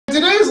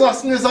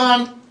lesson is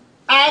on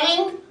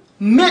adding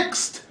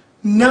mixed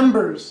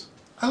numbers.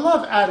 I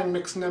love adding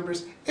mixed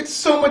numbers. It's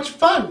so much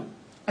fun.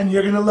 And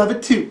you're going to love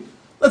it too.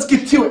 Let's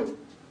get to it.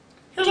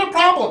 Here's our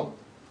problem.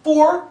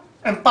 4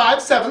 and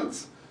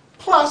 5/7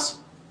 plus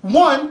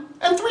 1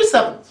 and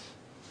 3/7.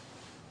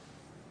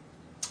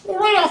 Well,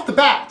 right off the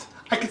bat,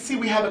 I can see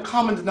we have a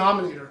common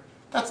denominator.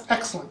 That's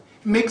excellent.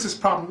 It makes this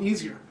problem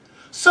easier.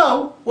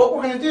 So, what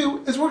we're going to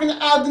do is we're going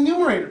to add the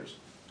numerators.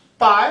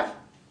 5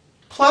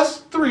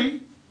 plus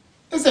 3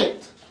 is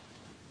 8.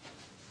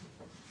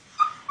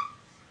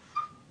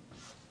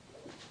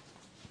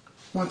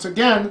 Once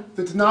again,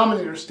 the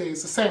denominator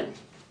stays the same.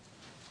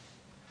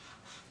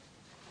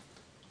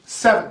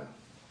 7.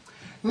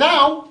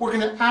 Now, we're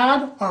going to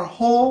add our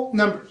whole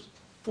numbers.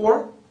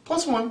 4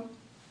 plus 1,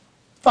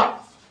 5.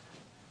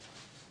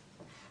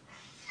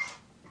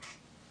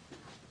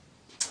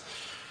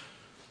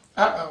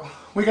 Uh-oh,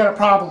 we got a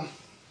problem.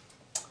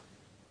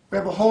 We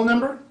have a whole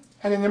number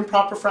and an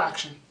improper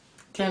fraction.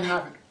 Can't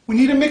have it. We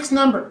need a mixed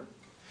number.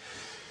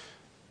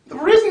 The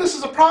reason this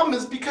is a problem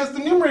is because the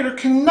numerator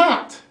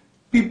cannot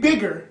be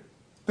bigger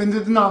than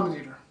the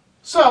denominator.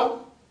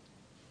 So,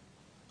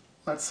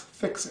 let's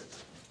fix it.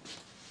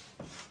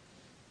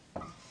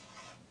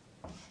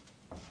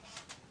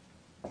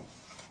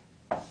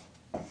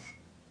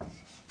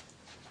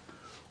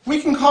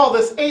 We can call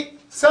this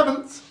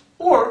 8/7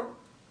 or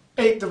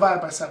 8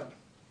 divided by 7.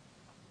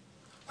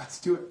 Let's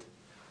do it.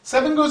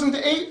 7 goes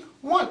into 8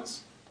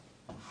 once.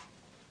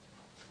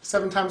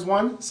 7 times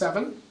 1,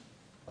 7.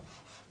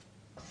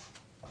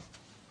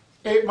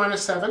 8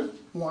 minus 7,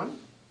 1.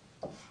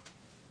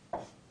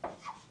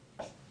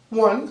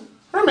 1,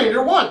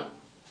 remainder 1.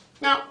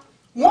 Now,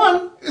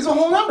 1 is a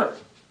whole number.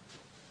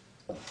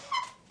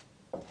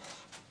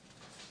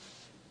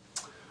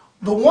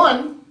 The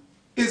 1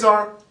 is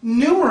our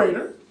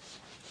numerator.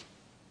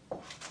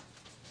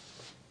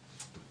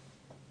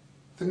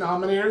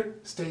 Denominator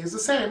stays the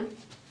same,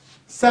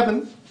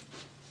 7.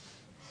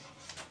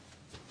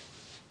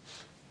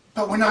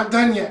 But we're not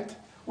done yet.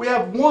 We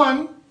have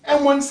 1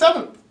 and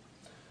 1/7.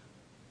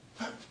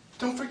 But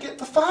don't forget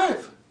the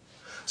 5.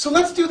 So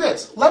let's do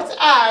this. Let's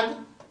add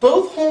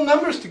both whole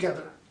numbers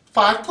together.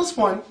 5 plus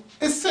 1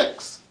 is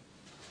 6.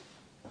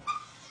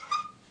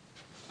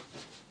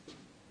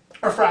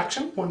 Our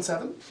fraction,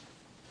 1/7.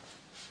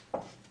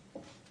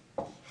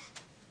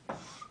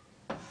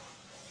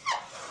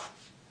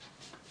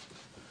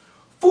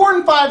 4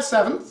 and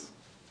 5/7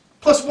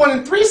 plus 1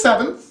 and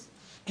 3/7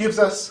 gives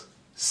us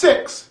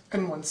 6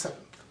 and 1/7.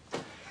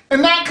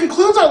 And that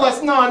concludes our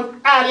lesson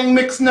on adding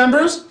mixed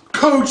numbers.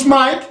 Coach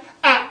Mike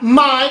at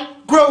My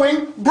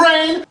Growing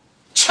Brain.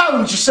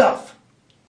 Challenge yourself.